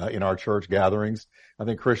day in our church gatherings. I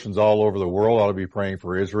think Christians all over the world ought to be praying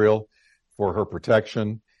for Israel, for her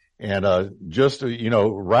protection. And just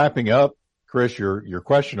wrapping up, Chris, your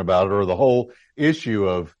question about it, or the whole issue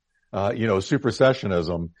of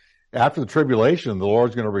supersessionism. After the tribulation, the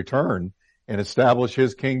Lord's going to return and establish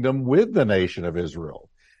his kingdom with the nation of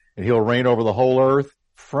Israel, and he'll reign over the whole earth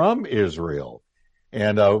from Israel.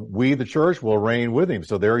 And we, the church, will reign with him.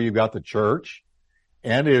 So there you've got the church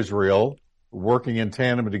and Israel working in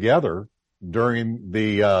tandem together during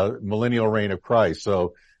the millennial reign of Christ.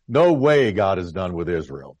 So no way God is done with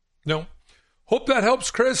Israel. No. Hope that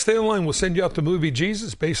helps, Chris. Stay in line. We'll send you out the movie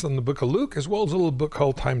Jesus based on the book of Luke, as well as a little book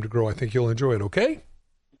called Time to Grow. I think you'll enjoy it, okay?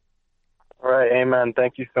 All right. Amen.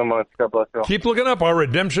 Thank you so much. God bless you. Keep looking up. Our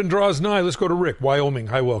redemption draws nigh. Let's go to Rick, Wyoming.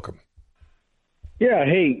 Hi, welcome. Yeah,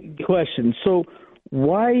 hey, question. So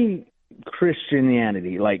why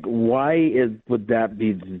Christianity? Like, why would that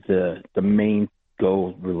be the main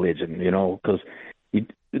go religion? Because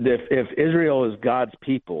if Israel is God's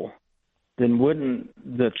people, then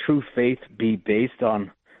wouldn't the true faith be based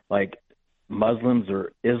on like Muslims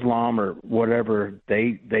or Islam or whatever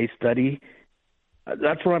they study?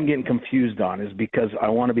 That's what I'm getting confused on, is because I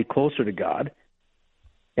want to be closer to God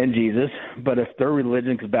and Jesus. But if their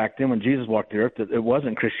religion, because back then when Jesus walked the earth, it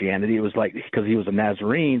wasn't Christianity. It was like, because he was a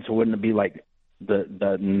Nazarene, so wouldn't it be like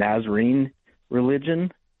the Nazarene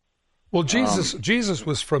religion? Well, Jesus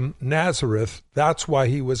was from Nazareth. That's why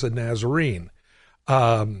he was a Nazarene.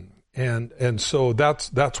 And so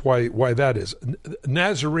that's why that is.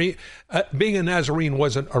 Nazarene, being a Nazarene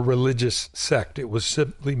wasn't a religious sect. It was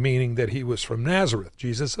simply meaning that he was from Nazareth,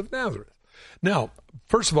 Jesus of Nazareth. Now,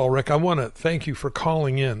 first of all, Rick, I want to thank you for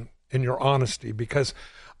calling in and your honesty, because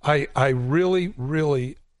I really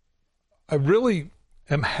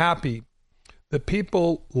am happy that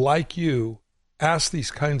people like you ask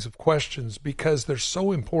these kinds of questions, because they're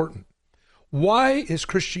so important. Why is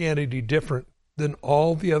Christianity different than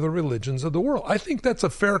all the other religions of the world? I think that's a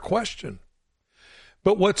fair question.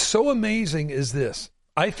 But what's so amazing is this.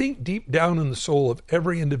 I think deep down in the soul of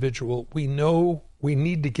every individual, we know we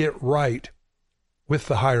need to get right with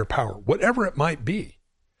the higher power, whatever it might be.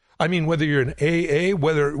 I mean, whether you're in AA,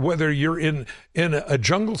 whether you're in a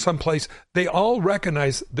jungle someplace, they all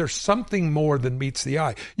recognize there's something more than meets the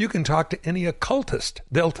eye. You can talk to any occultist.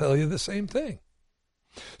 They'll tell you the same thing.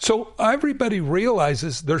 So everybody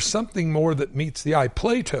realizes there's something more that meets the eye.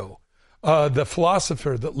 Plato, the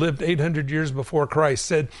philosopher that lived 800 years before Christ,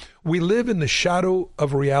 said, "We live in the shadow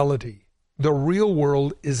of reality. The real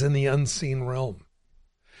world is in the unseen realm."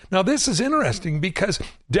 Now, this is interesting because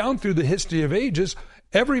down through the history of ages,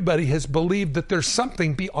 everybody has believed that there's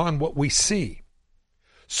something beyond what we see.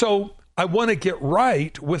 So I want to get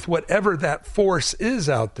right with whatever that force is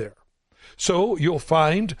out there. So you'll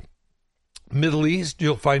find Middle East,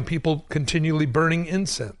 you'll find people continually burning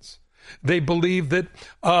incense. They believe that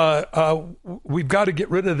we've got to get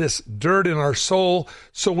rid of this dirt in our soul.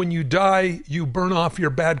 So when you die, you burn off your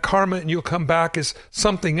bad karma and you'll come back as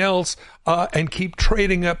something else and keep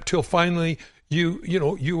trading up till finally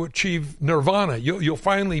you achieve nirvana. You'll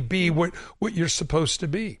finally be what you're supposed to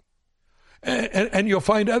be. And you'll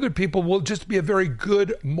find other people will just be a very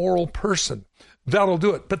good moral person. That'll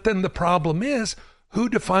do it. But then the problem is, who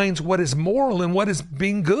defines what is moral and what is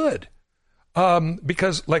being good?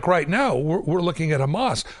 Because like right now, we're looking at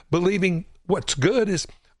Hamas, believing what's good is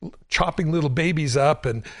chopping little babies up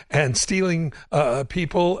and stealing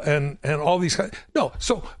people and all these kinds. No,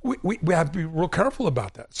 so we have to be real careful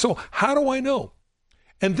about that. So how do I know?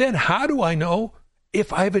 And then how do I know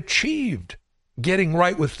if I've achieved getting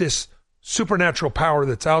right with this supernatural power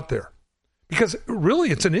that's out there? Because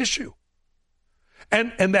really it's an issue.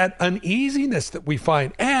 And that uneasiness that we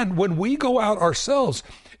find, and when we go out ourselves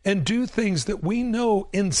and do things that we know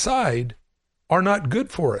inside are not good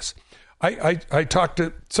for us. I talked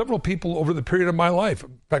to several people over the period of my life,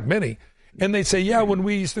 in fact, many, and they say, yeah, when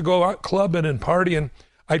we used to go out clubbing and partying,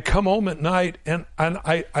 I'd come home at night and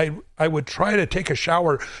I would try to take a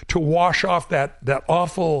shower to wash off that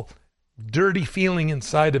awful, dirty feeling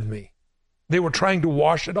inside of me. They were trying to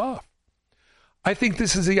wash it off. I think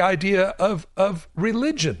this is the idea of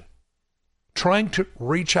religion, trying to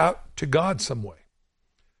reach out to God some way.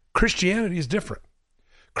 Christianity is different.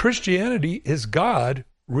 Christianity is God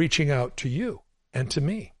reaching out to you and to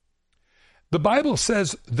me. The Bible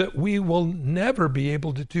says that we will never be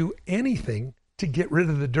able to do anything to get rid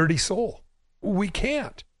of the dirty soul. We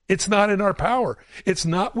can't. It's not in our power. It's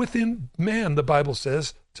not within man, the Bible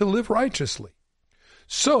says, to live righteously.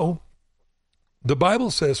 So, the Bible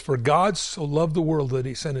says, for God so loved the world that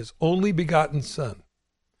he sent his only begotten Son,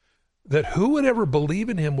 that who would ever believe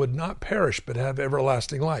in him would not perish but have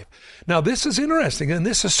everlasting life. Now, this is interesting, and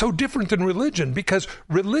this is so different than religion, because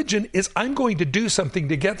religion is I'm going to do something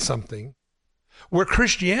to get something, where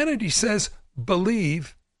Christianity says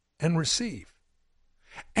believe and receive.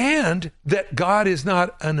 And that God is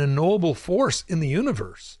not an unknowable force in the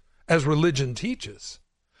universe, as religion teaches,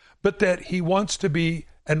 but that he wants to be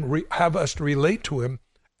and have us to relate to him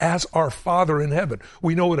as our Father in heaven.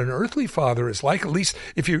 We know what an earthly father is like. At least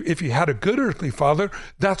if you had a good earthly father,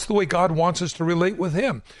 that's the way God wants us to relate with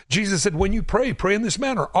him. Jesus said, when you pray, pray in this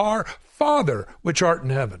manner, our Father which art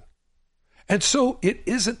in heaven. And so it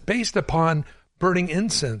isn't based upon burning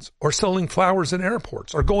incense or selling flowers in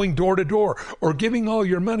airports or going door to door or giving all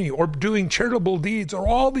your money or doing charitable deeds or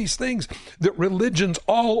all these things that religions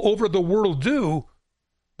all over the world do.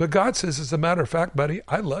 But God says, as a matter of fact, buddy,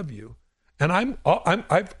 I love you. And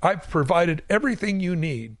I've provided everything you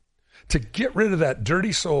need to get rid of that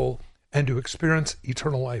dirty soul and to experience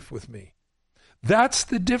eternal life with me. That's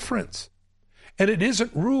the difference. And it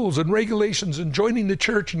isn't rules and regulations and joining the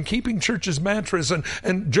church and keeping church's mantras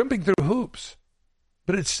and jumping through hoops.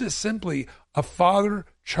 But it's just simply a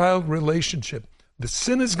father-child relationship. The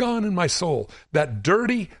sin is gone in my soul. That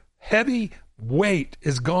dirty, heavy weight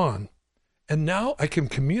is gone. And now I can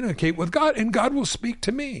communicate with God, and God will speak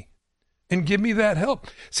to me and give me that help.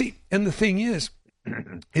 See, and the thing is,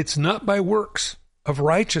 it's not by works of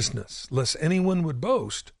righteousness, lest anyone would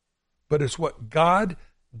boast, but it's what God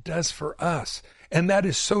does for us. And that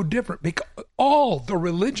is so different, because all the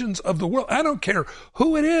religions of the world, I don't care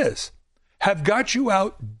who it is, have got you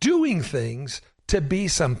out doing things to be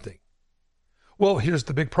something. Well, here's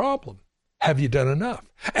the big problem. have you done enough?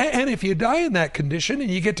 And if you die in that condition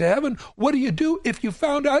and you get to heaven, what do you do if you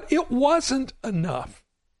found out it wasn't enough?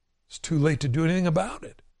 It's too late to do anything about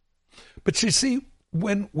it. But you see,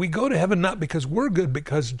 when we go to heaven, not because we're good,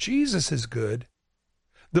 because Jesus is good,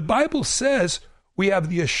 the Bible says we have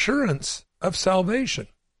the assurance of salvation.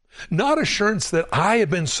 Not assurance that I have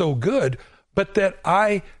been so good, but that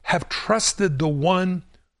I have trusted the one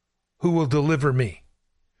who will deliver me.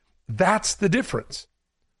 That's the difference.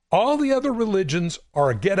 All the other religions are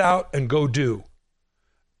a get out and go do.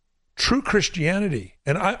 True Christianity,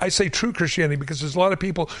 and I say true Christianity because there's a lot of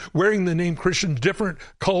people wearing the name Christian, different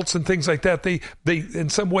cults and things like that. They in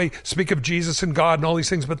some way speak of Jesus and God and all these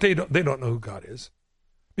things, but they don't know who God is.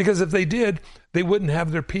 Because if they did, they wouldn't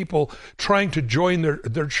have their people trying to join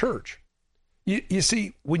their church. You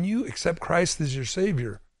see, when you accept Christ as your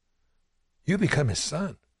Savior, you become his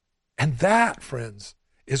son. And that, friends,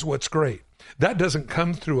 is what's great. That doesn't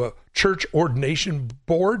come through a church ordination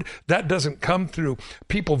board. That doesn't come through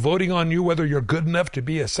people voting on you whether you're good enough to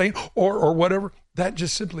be a saint or whatever. That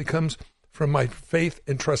just simply comes from my faith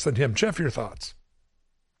and trust in him. Jeff, your thoughts?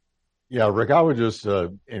 Yeah, Rick, I would just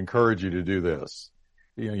encourage you to do this.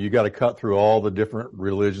 You got to cut through all the different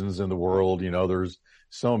religions in the world. There's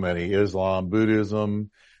so many: Islam, Buddhism,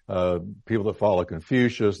 people that follow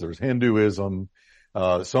Confucius. There's Hinduism.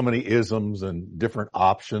 So many isms and different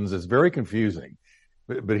options. It's very confusing.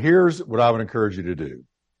 But here's what I would encourage you to do.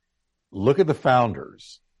 Look at the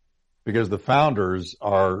founders, because the founders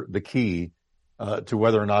are the key to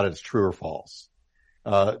whether or not it's true or false.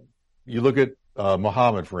 You look at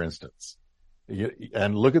Muhammad, for instance,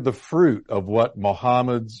 and look at the fruit of what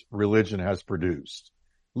Muhammad's religion has produced.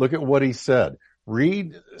 Look at what he said.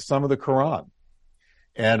 Read some of the Quran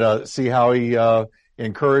and see how he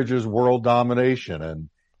encourages world domination and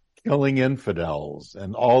killing infidels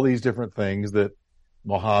and all these different things that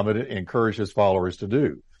Muhammad encouraged his followers to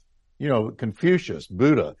do. Confucius,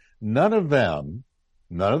 Buddha, none of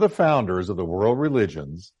the founders of the world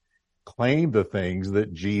religions claimed the things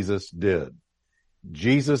that Jesus did.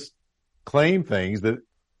 Jesus claimed things that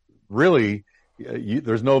really,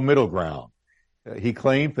 there's no middle ground. He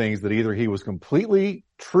claimed things that either he was completely,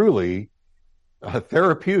 truly,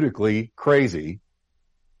 therapeutically crazy,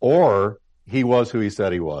 or he was who he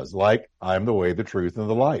said he was, like, I am the way, the truth, and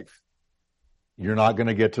the life. You're not going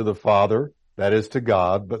to get to the Father, that is to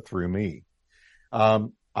God, but through me. I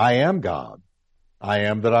am God. I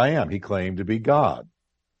am that I am. He claimed to be God.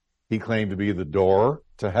 He claimed to be the door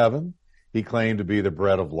to heaven. He claimed to be the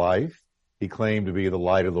bread of life. He claimed to be the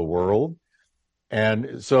light of the world.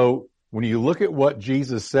 And so when you look at what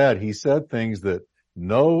Jesus said, he said things that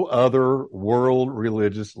no other world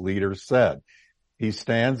religious leader said. He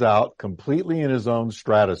stands out completely in his own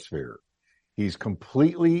stratosphere. He's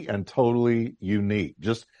completely and totally unique.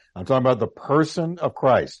 I'm talking about the person of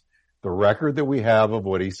Christ, the record that we have of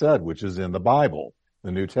what he said, which is in the Bible,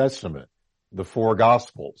 the New Testament, the 4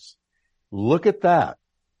 Gospels. Look at that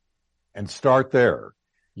and start there.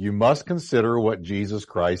 You must consider what Jesus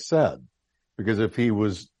Christ said, because if he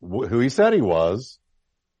was who he said he was,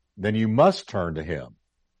 then you must turn to him.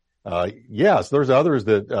 Yes, there's others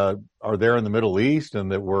that are there in the Middle East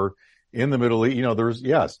and that were in the Middle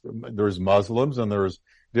East. There's Muslims and there's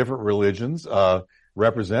different religions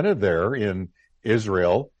represented there in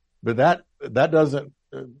Israel, but that doesn't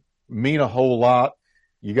mean a whole lot.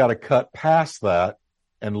 You got to cut past that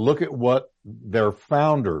and look at what their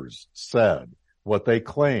founders said, what they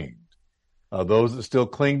claimed. Those that still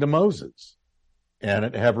cling to Moses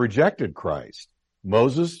and have rejected Christ.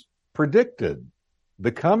 Moses predicted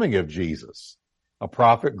the coming of Jesus, a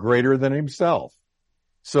prophet greater than himself.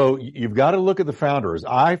 So you've got to look at the founders.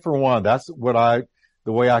 I, for one, that's the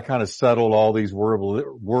way I kind of settled all these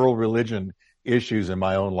world religion issues in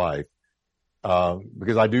my own life.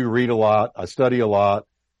 Because I do read a lot, I study a lot,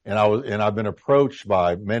 and I've been approached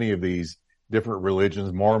by many of these different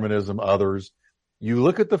religions, Mormonism, others. You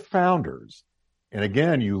look at the founders, and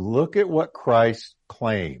again, you look at what Christ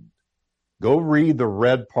claimed. Go read the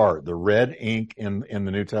red part, the red ink in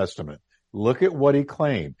the New Testament. Look at what he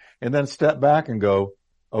claimed, and then step back and go,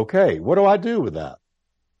 okay, what do I do with that?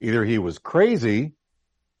 Either he was crazy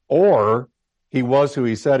or he was who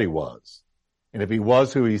he said he was. And if he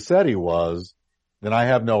was who he said he was, then I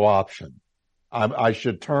have no option. I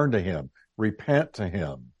should turn to him, repent to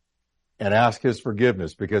him, and ask his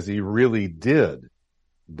forgiveness, because he really did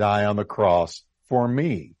die on the cross for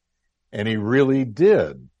me. And he really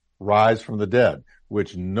did rise from the dead,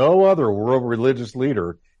 which no other world religious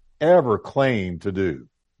leader ever claimed to do.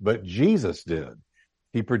 But Jesus did.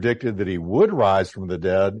 He predicted that he would rise from the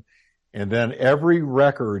dead, and then every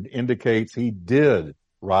record indicates he did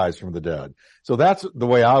rise from the dead. So that's the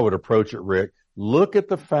way I would approach it, Rick. Look at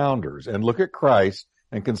the founders and look at Christ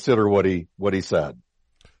and consider what he said.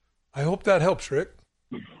 I hope that helps, Rick.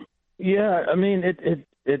 Yeah, I mean,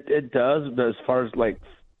 it does, but as far as like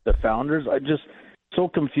the founders, so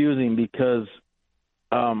confusing because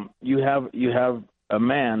you have a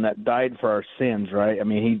man that died for our sins, right? I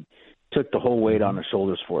mean, he took the whole weight on his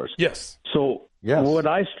shoulders for us. Yes. So what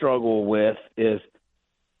I struggle with is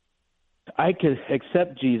I could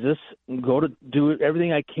accept Jesus, go to do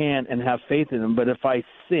everything I can and have faith in him, but if I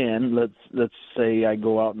sin, let's say I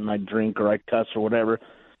go out and I drink or I cuss or whatever,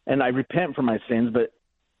 and I repent for my sins, but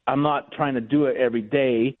I'm not trying to do it every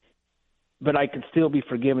day, but I could still be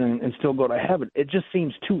forgiven and still go to heaven. It just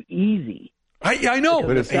seems too easy. I know.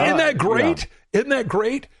 Isn't that great? Yeah. Isn't that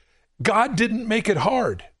great? God didn't make it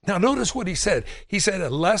hard. Now, notice what he said. He said,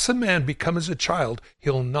 unless a man becomes a child,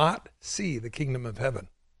 he'll not see the kingdom of heaven.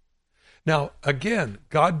 Now, again,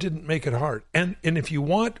 God didn't make it hard. And if you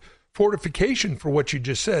want fortification for what you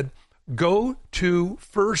just said, go to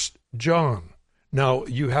 1 John. Now,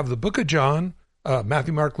 you have the book of John,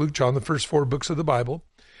 Matthew, Mark, Luke, John, the first 4 books of the Bible.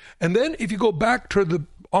 And then if you go back to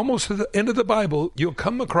almost to the end of the Bible, you'll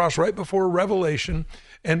come across right before Revelation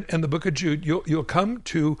and the book of Jude, you'll come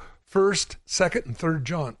to 1st, 2nd, and 3rd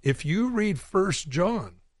John. If you read 1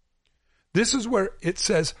 John, this is where it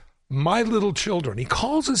says, my little children. He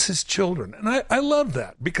calls us his children. And I love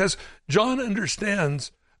that because John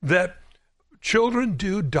understands that children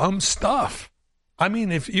do dumb stuff. I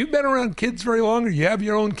mean, if you've been around kids very long or you have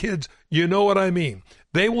your own kids, you know what I mean.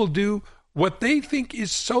 They will do what they think is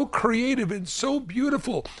so creative and so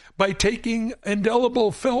beautiful by taking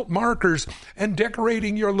indelible felt markers and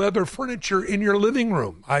decorating your leather furniture in your living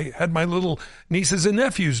room. I had my little nieces and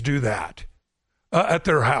nephews do that at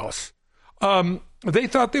their house. They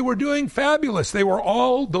thought they were doing fabulous. They were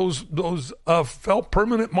all those felt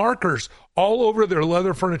permanent markers all over their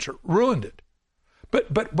leather furniture. Ruined it.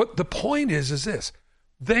 But what the point is this.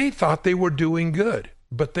 They thought they were doing good,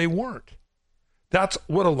 but they weren't. That's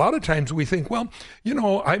what a lot of times we think, well,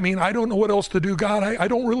 I mean, I don't know what else to do, God. I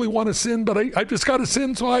don't really want to sin, but I just got to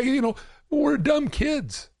sin. So we're dumb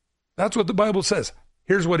kids. That's what the Bible says.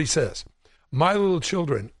 Here's what he says. My little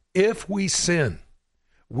children, if we sin,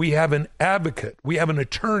 we have an advocate, we have an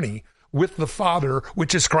attorney with the Father,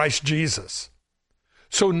 which is Christ Jesus.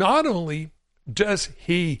 So not only does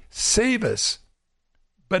he save us,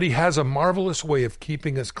 but he has a marvelous way of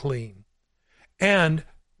keeping us clean. And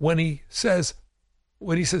when he says,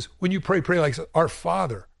 when you pray like our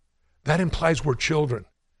Father, that implies we're children.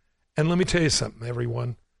 And let me tell you something,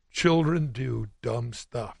 everyone. Children do dumb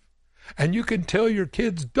stuff. And you can tell your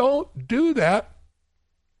kids, don't do that.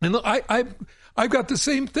 And I've got the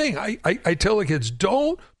same thing. I tell the kids,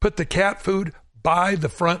 don't put the cat food by the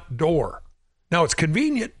front door. Now, it's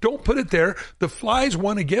convenient. Don't put it there. The flies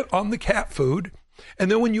want to get on the cat food.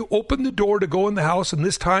 And then when you open the door to go in the house, and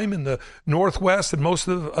this time in the Northwest and most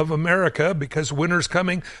of America, because winter's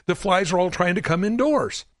coming, the flies are all trying to come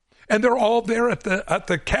indoors. And they're all there at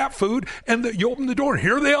the cat food, and you open the door, and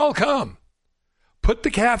here they all come. Put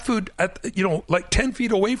the cat food at, like 10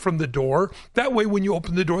 feet away from the door. That way, when you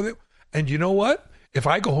open the door, and you know what? If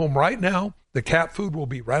I go home right now, the cat food will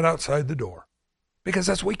be right outside the door. Because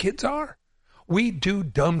that's the way kids are. We do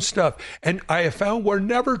dumb stuff. And I have found we're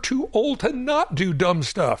never too old to not do dumb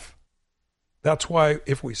stuff. That's why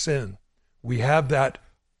if we sin, we have that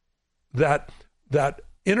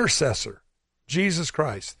intercessor, Jesus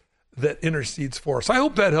Christ, that intercedes for us. I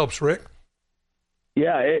hope that helps, Rick.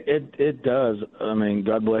 Yeah, it does. I mean,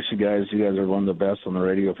 God bless you guys. You guys are one of the best on the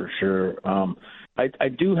radio for sure. I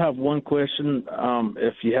do have one question.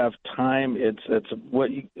 If you have time, it's what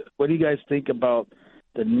do you guys think about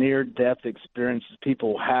the near-death experiences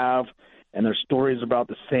people have, and their stories about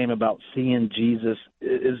the same about seeing Jesus?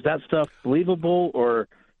 Is that stuff believable, or?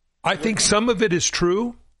 I think some of it is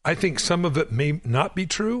true. I think some of it may not be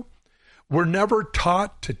true. We're never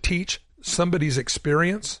taught to teach somebody's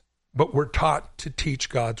experience, but we're taught to teach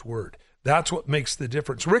God's word. That's what makes the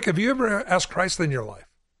difference. Rick, have you ever asked Christ in your life?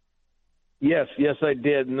 Yes, I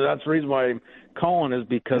did, and that's the reason why I'm calling is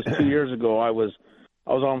because 2 years ago I was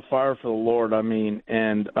on fire for the Lord. I mean,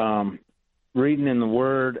 and reading in the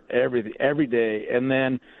Word every day, and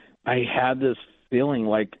then I had this feeling,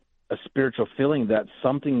 like a spiritual feeling, that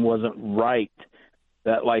something wasn't right.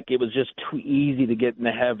 That like it was just too easy to get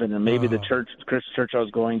into heaven, and maybe the Christian church I was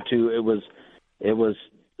going to, it was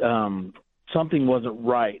something wasn't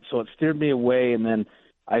right. So it steered me away, and then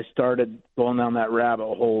I started going down that rabbit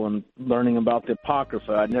hole and learning about the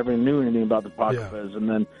Apocrypha. I never knew anything about the Apocryphas, and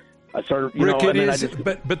then I started, Rick, it is,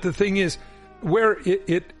 but the thing is, where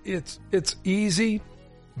it's easy,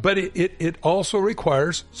 but it also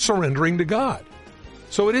requires surrendering to God.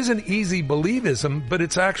 So it isn't easy believism, but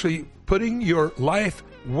it's actually putting your life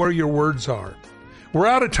where your words are. We're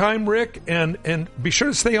out of time, Rick, and be sure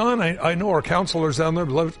to stay on. I know our counselors down there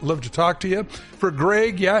would love to talk to you. For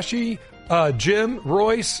Greg, Yashi, Jim,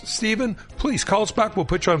 Royce, Stephen, please call us back. We'll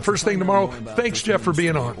put you on first thing tomorrow. Thanks, Jeff, for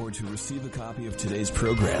being on. Or to receive a copy of today's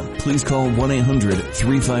program, please call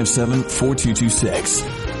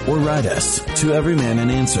 1-800-357-4226 or write us to Every Man an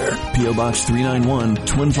Answer, P.O. Box 391,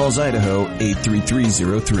 Twin Falls, Idaho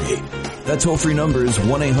 83303. That toll-free number is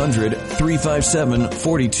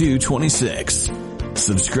 1-800-357-4226.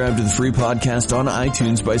 Subscribe to the free podcast on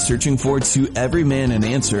iTunes by searching for To Every Man an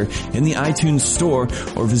Answer in the iTunes store,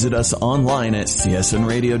 or visit us online at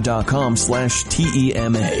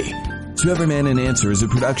csnradio.com/TEMA. To Every Man an Answer is a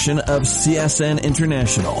production of CSN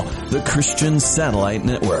International, the Christian Satellite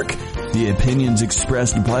Network. The opinions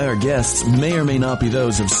expressed by our guests may or may not be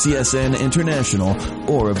those of CSN International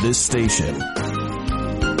or of this station.